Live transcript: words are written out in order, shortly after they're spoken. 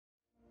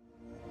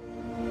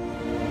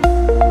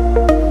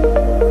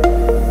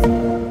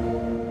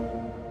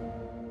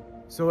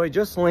So I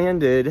just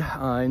landed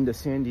into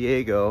San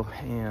Diego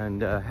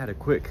and had a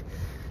quick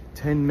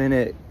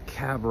 10-minute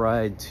cab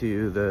ride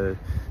to the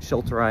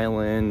Shelter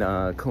Island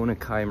Kona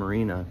Kai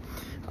Marina.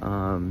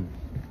 One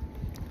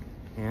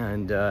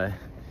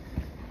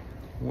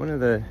of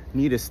the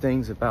neatest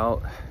things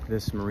about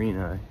this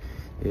marina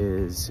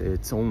is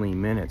it's only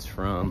minutes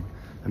from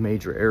a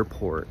major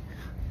airport.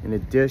 In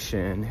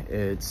addition,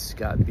 it's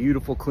got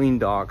beautiful clean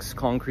docks,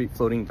 concrete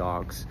floating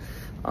docks.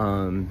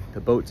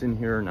 The boats in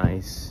here are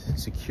nice,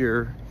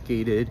 secure,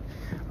 gated,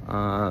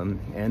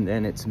 and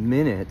then it's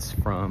minutes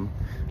from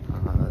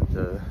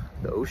the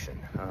ocean.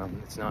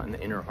 It's not in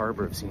the inner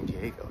harbor of San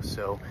Diego.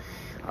 So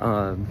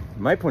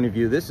my point of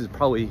view, this is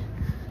probably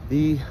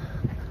the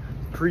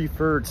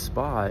preferred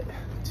spot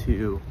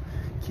to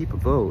keep a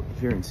boat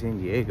here in San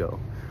Diego.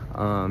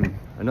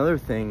 Another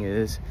thing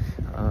is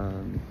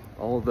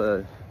all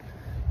the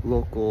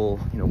local,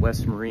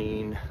 West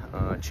Marine,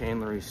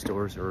 chandlery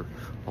stores are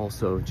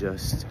also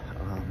just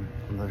on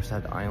the other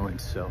side of the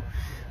island. So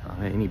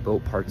any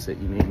boat parts that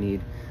you may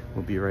need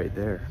will be right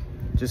there.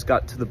 Just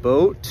got to the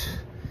boat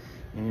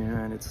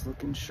and it's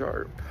looking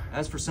sharp.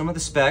 As for some of the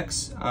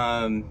specs,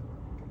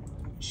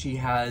 she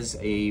has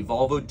a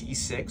Volvo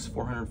D6,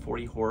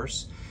 440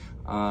 horse.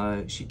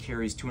 She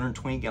carries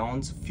 220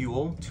 gallons of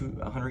fuel,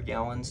 100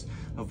 gallons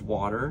of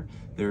water.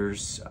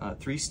 There's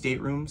 3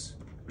 staterooms,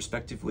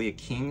 respectively a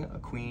king, a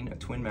queen, a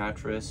twin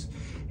mattress,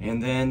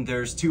 and then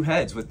there's 2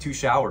 heads with 2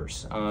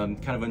 showers.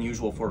 Kind of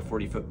unusual for a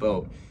 40-foot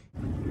boat.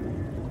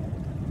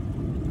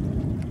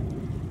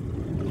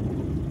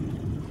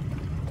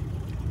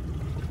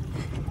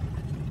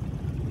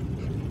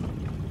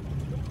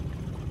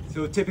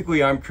 So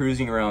typically I'm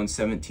cruising around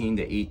 17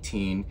 to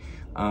 18,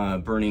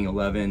 burning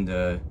 11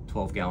 to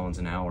 12 gallons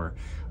an hour.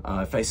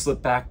 If I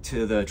slip back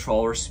to the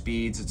trawler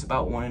speeds, it's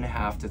about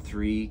 1.5 to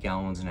 3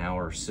 gallons an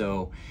hour.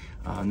 So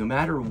no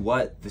matter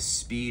what the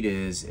speed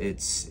is,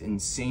 it's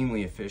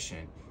insanely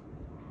efficient.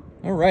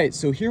 All right,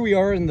 so here we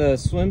are in the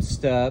swim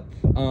step.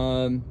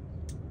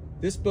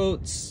 This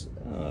boat's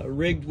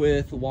rigged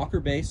with a walker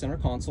bay center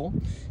console,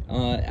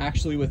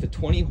 actually with a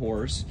 20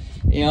 horse.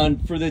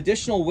 And for the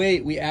additional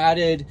weight, we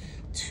added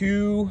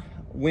 2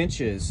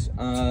 winches,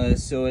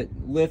 so it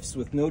lifts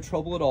with no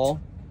trouble at all.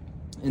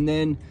 And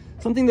then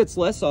something that's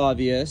less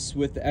obvious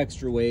with the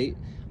extra weight,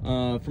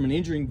 from an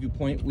engineering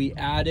viewpoint, we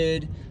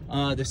added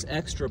this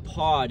extra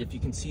pod, if you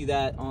can see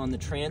that on the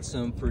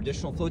transom, for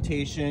additional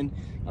flotation,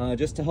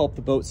 just to help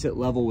the boat sit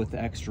level with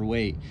the extra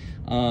weight.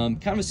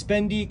 Kind of a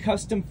spendy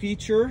custom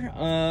feature,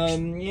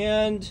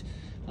 and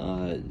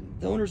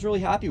the owner's really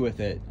happy with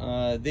it.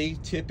 They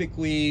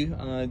typically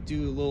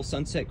do a little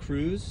sunset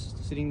cruise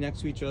sitting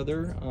next to each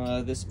other.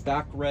 This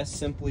backrest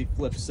simply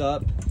flips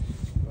up.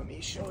 Let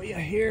me show you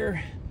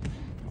here.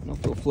 I don't know if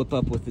it'll flip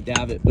up with the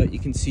davit, but you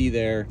can see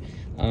there,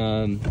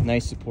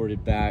 nice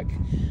supported back.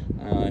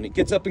 And it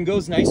gets up and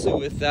goes nicely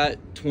with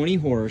that 20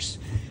 horse.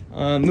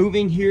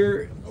 Moving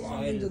here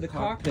along into the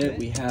cockpit,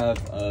 we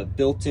have a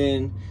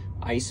built-in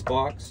ice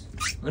box.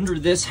 Under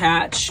this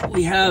hatch,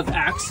 we have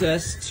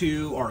access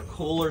to our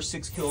Kohler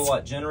 6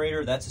 kilowatt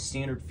generator. That's a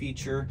standard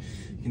feature.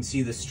 You can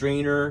see the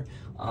strainer,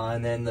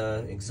 and then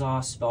the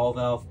exhaust spout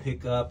valve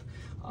pickup.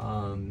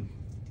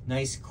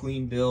 Nice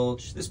clean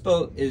bilge. This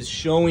boat is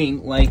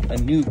showing like a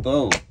new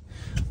boat.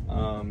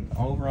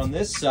 Over on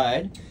this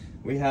side,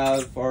 we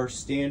have our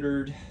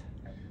standard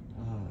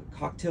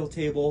cocktail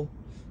table,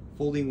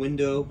 folding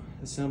window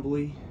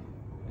assembly,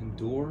 and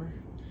door.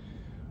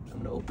 I'm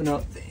gonna open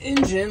up the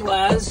engine,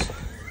 lads.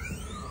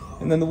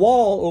 And then the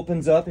wall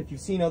opens up. If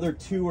you've seen other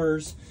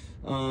tours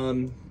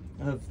of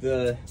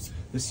the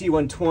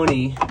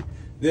C120,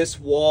 this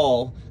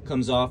wall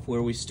comes off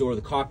where we store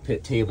the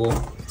cockpit table.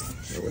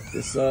 I'll lift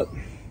this up.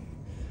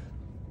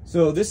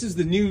 So this is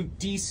the new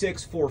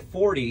D6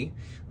 440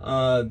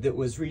 that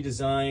was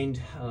redesigned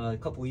a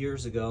couple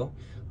years ago.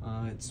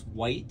 It's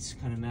white,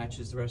 kind of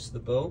matches the rest of the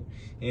boat.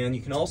 And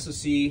you can also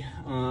see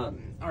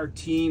our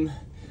team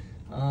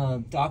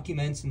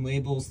documents and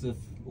labels the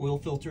oil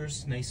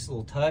filters, nice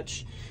little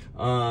touch.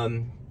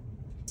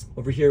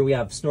 Over here we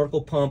have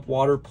snorkel pump,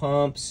 water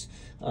pumps,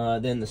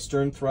 then the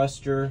stern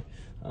thruster.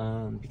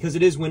 Because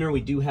it is winter,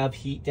 we do have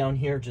heat down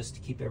here just to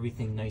keep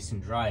everything nice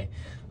and dry.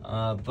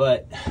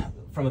 But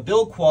from a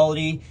build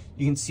quality,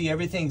 you can see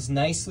everything's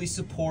nicely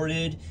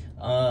supported.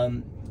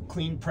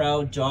 Clean,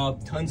 proud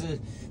job, tons of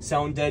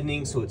sound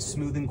deadening, so it's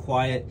smooth and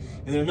quiet.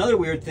 And then another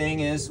weird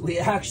thing is we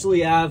actually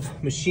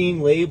have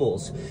machine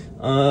labels.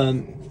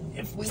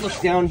 If we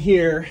look down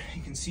here,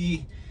 you can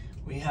see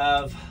we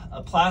have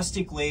a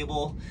plastic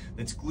label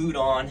that's glued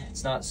on.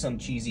 It's not some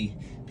cheesy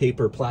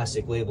paper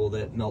plastic label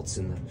that melts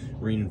in the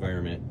marine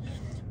environment.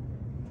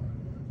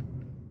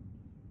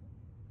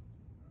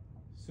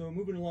 So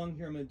moving along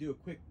here, I'm going to do a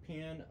quick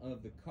pan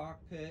of the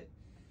cockpit,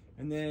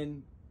 and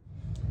then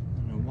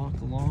I'm going to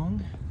walk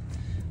along.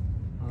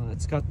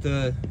 It's got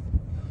the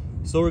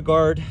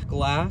Silverguard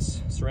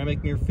glass,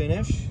 ceramic mirror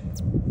finish.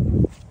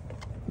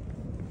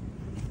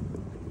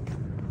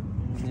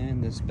 And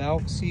then this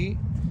bulk seat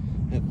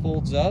that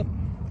folds up.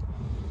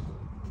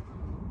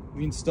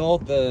 We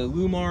installed the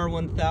Lumar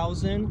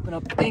 1000. Open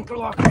up the anchor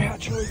locker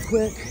hatch really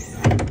quick.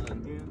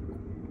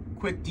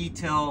 Quick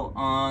detail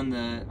on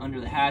the under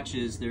the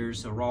hatches,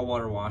 there's a raw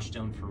water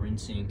washdown for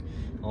rinsing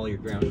all your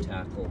ground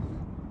tackle.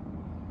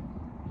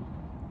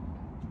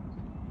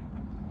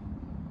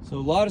 So a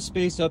lot of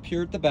space up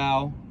here at the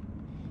bow.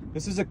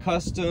 This is a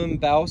custom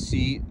bow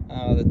seat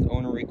that the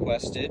owner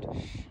requested.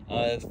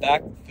 The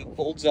back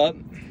folds up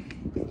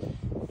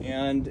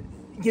and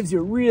gives you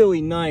a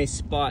really nice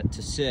spot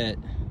to sit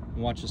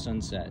and watch the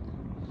sunset.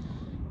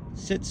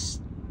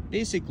 Sits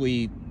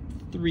basically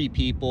 3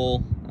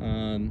 people.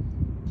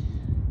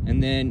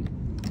 And then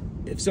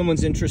if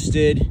someone's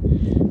interested,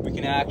 we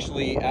can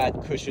actually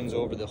add cushions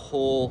over the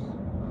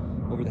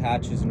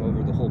hatches and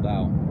over the whole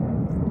bow.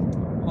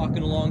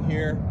 Walking along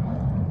here.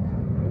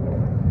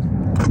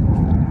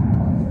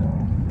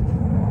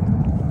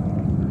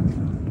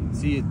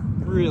 See, a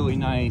really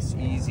nice,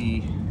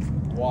 easy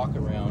walk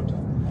around.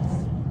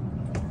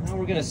 Now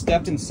we're gonna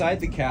step inside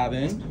the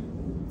cabin.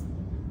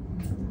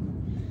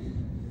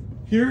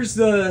 Here's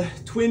the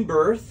twin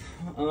berth,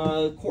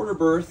 quarter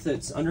berth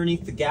that's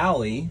underneath the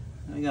galley.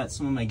 I got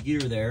some of my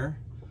gear there,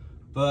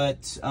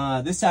 but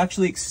this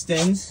actually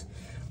extends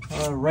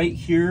right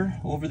here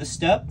over the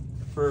step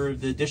for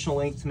the additional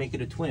length to make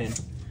it a twin.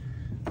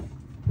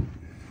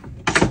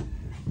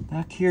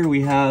 Back here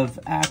we have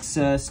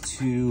access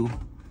to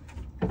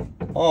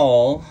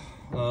all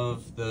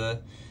of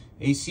the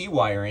AC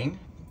wiring.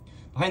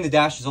 Behind the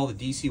dash is all the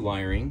DC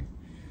wiring,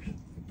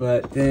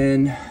 but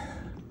then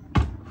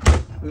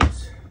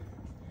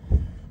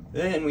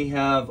then we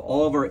have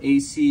all of our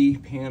AC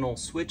panel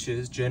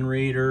switches,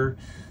 generator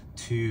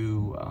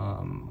to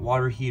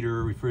water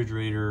heater,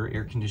 refrigerator,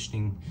 air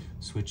conditioning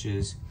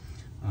switches.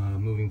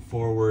 Moving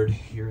forward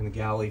here in the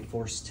galley,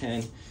 Force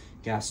 10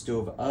 gas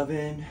stove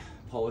oven,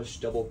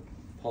 double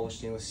polished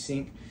stainless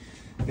sink.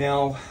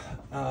 Now,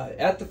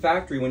 at the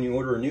factory, when you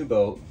order a new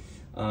boat,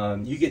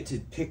 you get to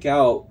pick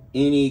out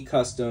any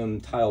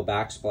custom tile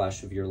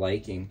backsplash of your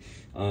liking.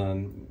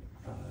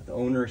 The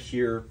owner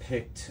here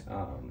picked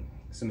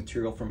some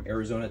material from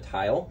Arizona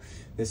Tile.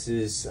 This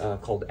is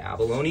called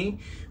Abalone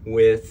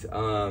with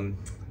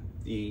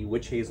the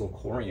witch hazel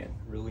corian.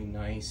 Really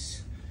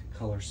nice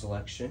color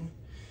selection.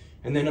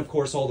 And then of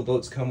course all the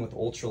boats come with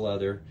ultra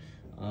leather.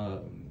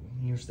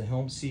 Here's the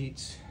helm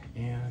seats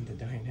and the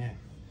dinette.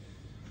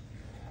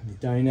 The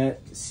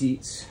dinette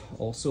seats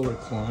also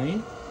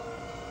recline.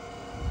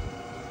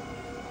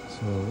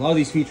 So a lot of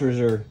these features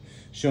are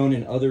shown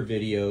in other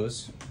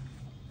videos.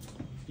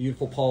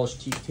 Beautiful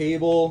polished teak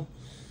table,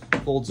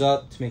 folds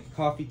up to make a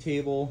coffee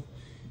table,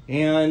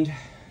 and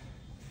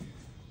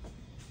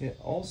it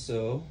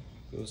also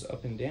goes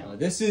up and down.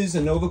 This is a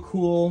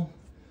NovaCool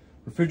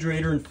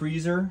refrigerator and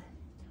freezer,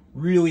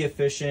 really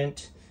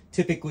efficient.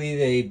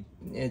 Typically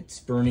it's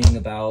burning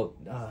about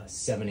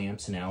 7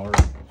 amps an hour.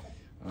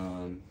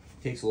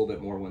 Takes a little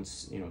bit more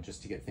once,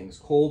 just to get things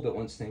cold, but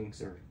once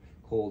things are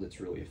cold, it's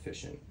really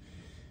efficient.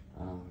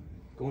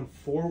 Going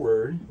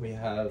forward, we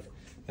have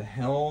the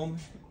helm,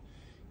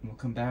 and we'll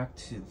come back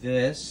to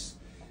this.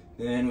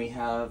 Then we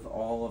have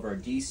all of our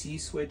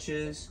DC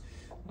switches.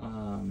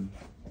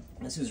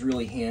 This is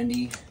really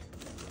handy.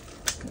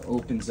 It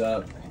opens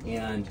up,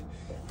 and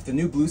the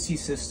new Blue Sea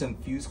system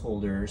fuse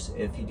holders,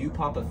 if you do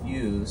pop a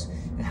fuse,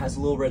 it has a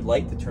little red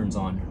light that turns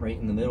on right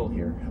in the middle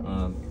here.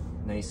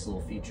 Nice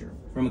little feature.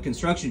 From a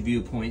construction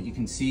viewpoint, you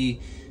can see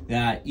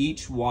that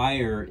each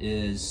wire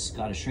is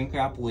got a shrink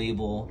wrap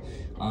label.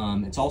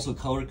 It's also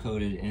color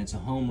coded, and it's a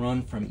home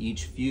run from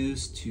each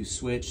fuse to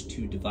switch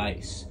to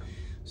device.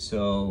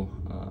 So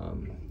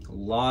a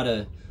lot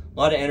of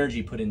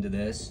energy put into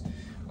this.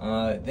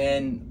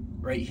 Then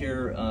right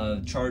here,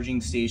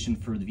 charging station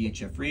for the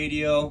VHF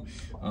radio.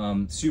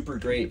 Super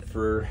great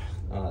for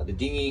the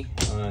dinghy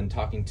and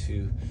talking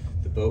to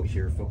the boat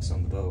here, focus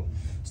on the boat.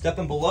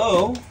 Stepping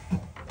below,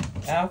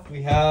 aft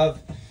we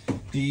have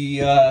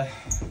the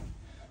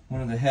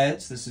one of the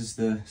heads. This is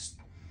the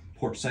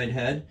port side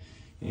head,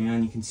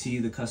 and you can see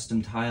the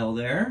custom tile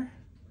there.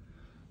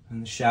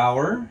 And the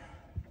shower.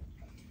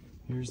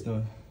 Here's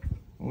the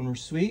owner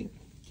suite,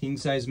 king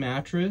size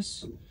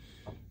mattress.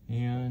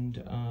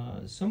 And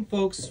some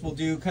folks will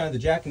do kind of the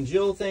Jack and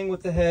Jill thing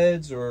with the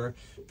heads, or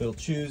they'll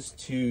choose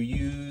to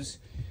use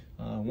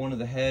one of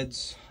the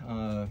heads,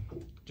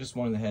 just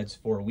one of the heads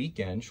for a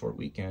weekend, short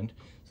weekend.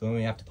 So then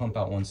we have to pump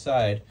out one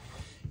side.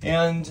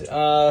 And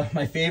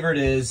my favorite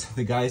is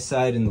the guy's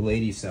side and the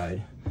lady's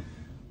side,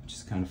 which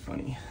is kind of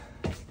funny.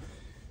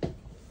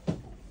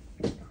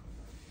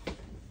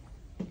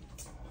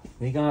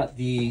 They got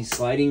the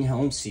sliding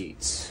helm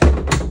seats.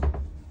 Kind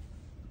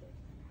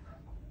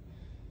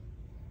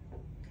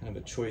of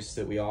a choice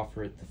that we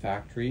offer at the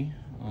factory.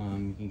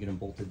 You can get them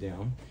bolted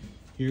down.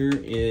 Here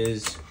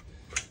is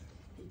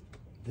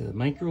the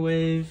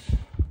microwave.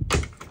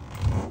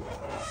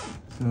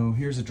 So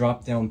here's a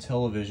drop-down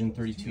television,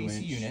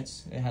 32-inch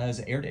units. It has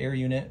an air-to-air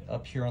unit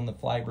up here on the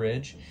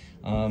Flybridge.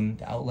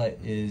 The outlet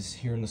is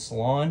here in the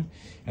salon.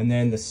 And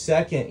then the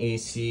second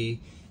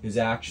AC is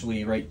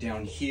actually right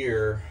down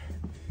here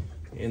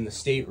in the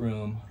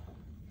stateroom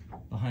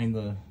behind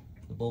the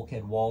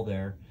bulkhead wall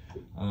there.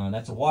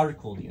 That's a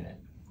water-cooled unit.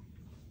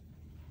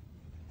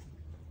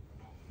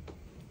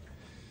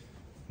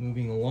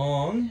 Moving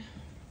along,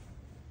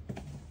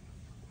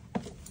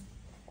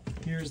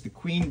 here's the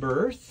queen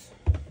berth.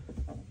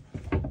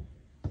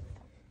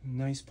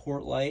 Nice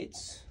port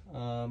lights.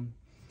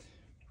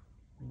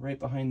 Right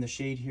behind the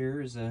shade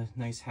here is a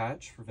nice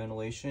hatch for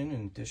ventilation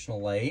and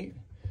additional light.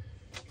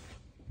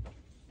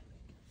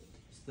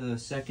 It's the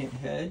second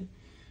head.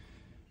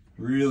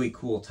 Really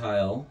cool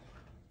tile.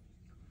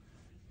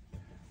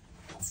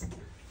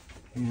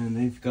 And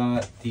they've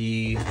got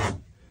the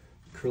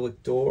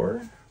acrylic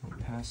door. We'll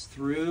pass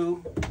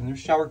through, and there's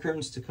shower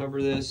curtains to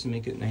cover this and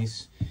make it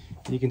nice.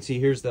 And you can see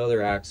here's the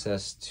other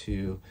access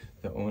to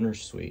the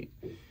owner's suite.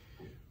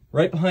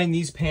 Right behind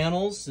these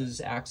panels is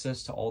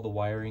access to all the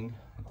wiring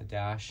at the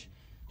dash.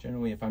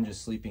 Generally, if I'm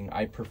just sleeping,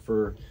 I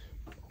prefer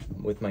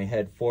with my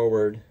head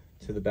forward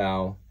to the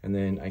bow, and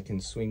then I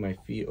can swing my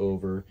feet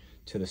over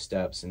to the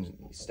steps and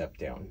step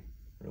down.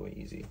 Really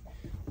easy.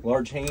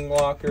 Large hanging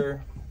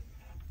locker.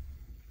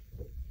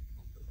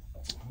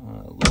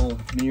 A little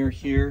mirror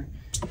here,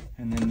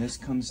 and then this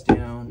comes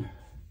down,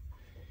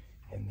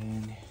 and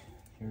then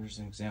here's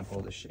an example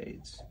of the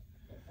shades.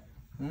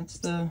 And that's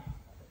the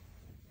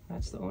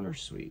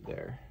owner's suite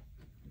there.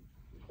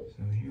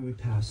 So here we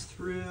pass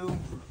through.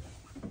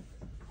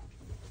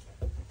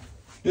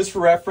 Just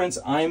for reference,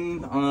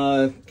 I'm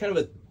kind of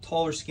a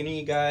taller,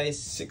 skinny guy,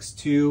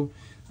 6'2".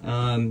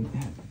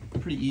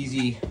 Pretty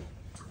easy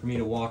for me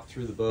to walk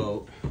through the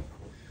boat.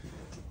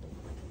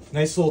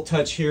 Nice little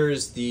touch here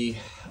is the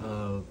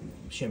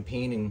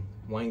champagne and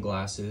wine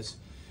glasses.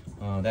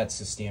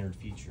 That's a standard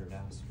feature at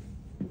Aspen.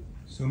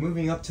 So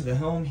moving up to the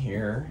helm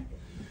here,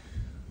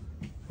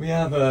 we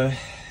have a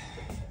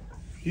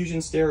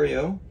Fusion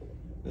stereo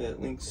that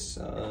links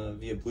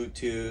via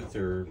Bluetooth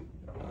or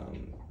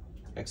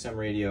XM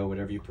radio,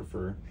 whatever you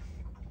prefer.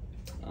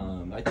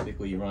 I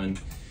typically run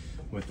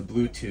with the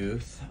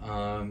Bluetooth,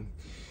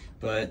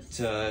 but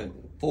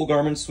full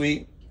Garmin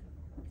Suite,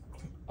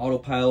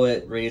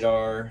 autopilot,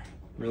 radar,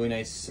 really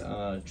nice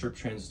chirp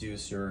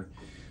transducer.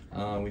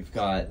 We've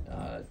got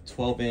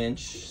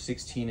 12-inch,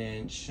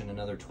 16-inch, and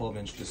another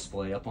 12-inch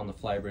display. Up on the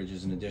Flybridge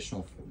is an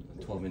additional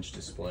 12-inch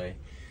display.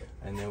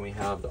 And then we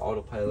have the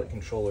autopilot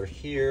controller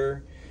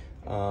here,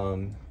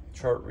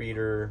 chart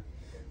reader.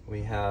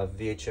 We have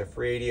VHF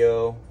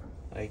radio,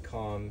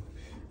 ICOM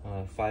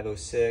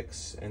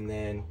 506, and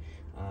then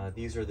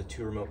these are the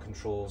two remote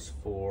controls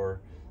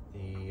for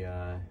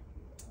the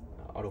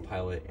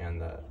autopilot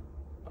and the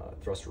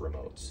thruster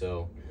remote.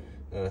 So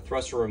the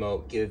thruster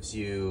remote gives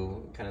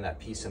you kind of that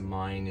peace of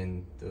mind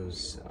in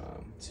those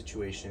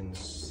situations,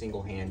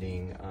 single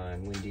handing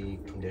in windy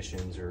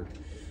conditions or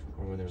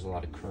when there's a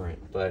lot of current.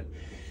 But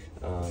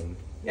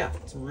yeah,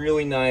 it's a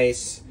really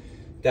nice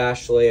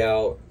dash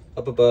layout.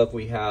 Up above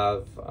we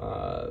have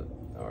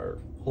our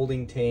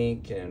holding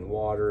tank and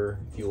water,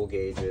 fuel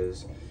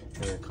gauges,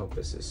 and our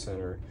compass is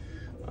center.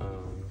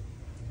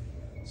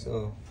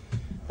 So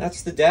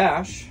that's the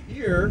dash.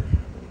 Here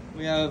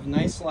we have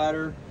nice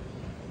ladder,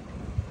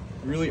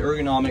 really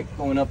ergonomic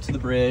going up to the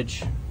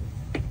bridge.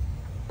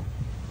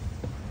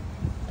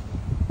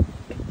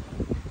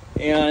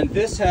 And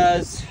this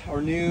has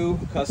our new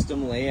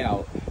custom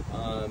layout.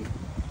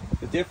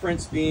 The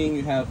difference being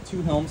you have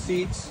two helm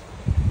seats,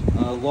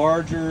 a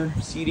larger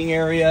seating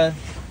area,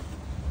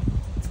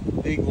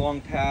 big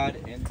long pad.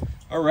 And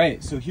all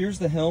right, so here's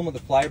the helm of the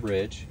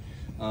Flybridge.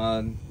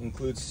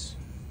 Includes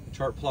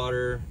chart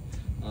plotter,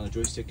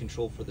 joystick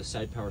control for the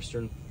side power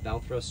stern bow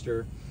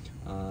thruster,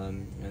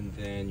 and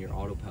then your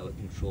autopilot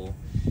control.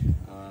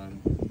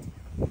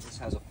 This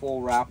has a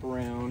full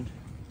wraparound,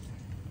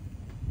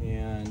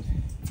 and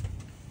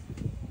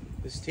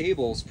this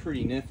table is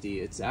pretty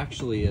nifty. It's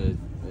actually it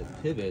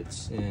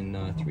pivots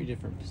in 3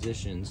 different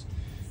positions,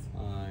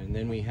 and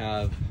then we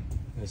have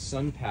a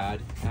sun pad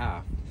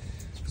aft.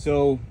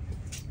 So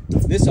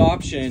this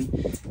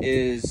option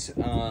is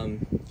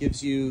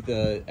gives you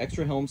the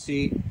extra helm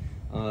seat,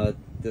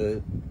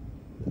 the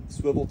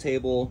swivel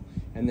table,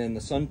 and then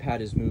the sun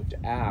pad is moved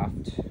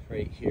aft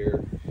right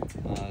here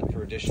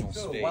for additional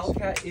space.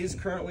 Wildcat is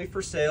currently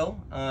for sale.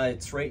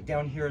 It's right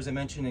down here, as I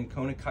mentioned, in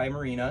Kona Kai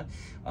Marina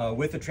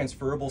with a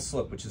transferable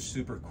slip, which is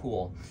super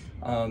cool.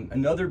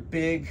 Another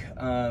big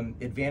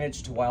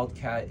advantage to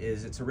Wildcat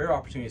is it's a rare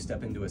opportunity to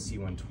step into a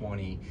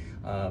C120.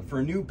 For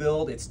a new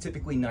build, it's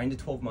typically 9 to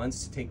 12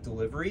 months to take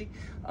delivery.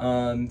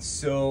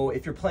 So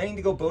if you're planning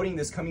to go boating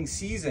this coming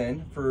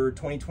season for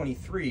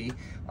 2023,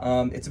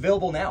 it's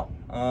available now.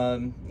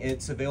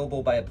 It's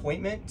available by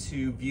appointment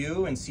to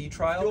view and see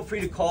trial. Feel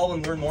free to call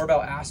and learn more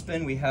about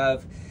Aspen. We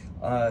have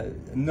a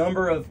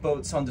number of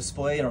boats on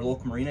display in our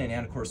local marina in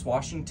Anacortes,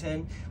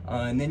 Washington.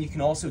 And then you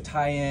can also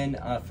tie in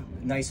a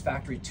nice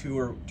factory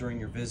tour during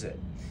your visit.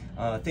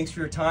 Thanks for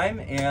your time,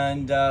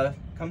 and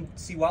come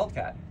see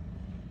Wildcat.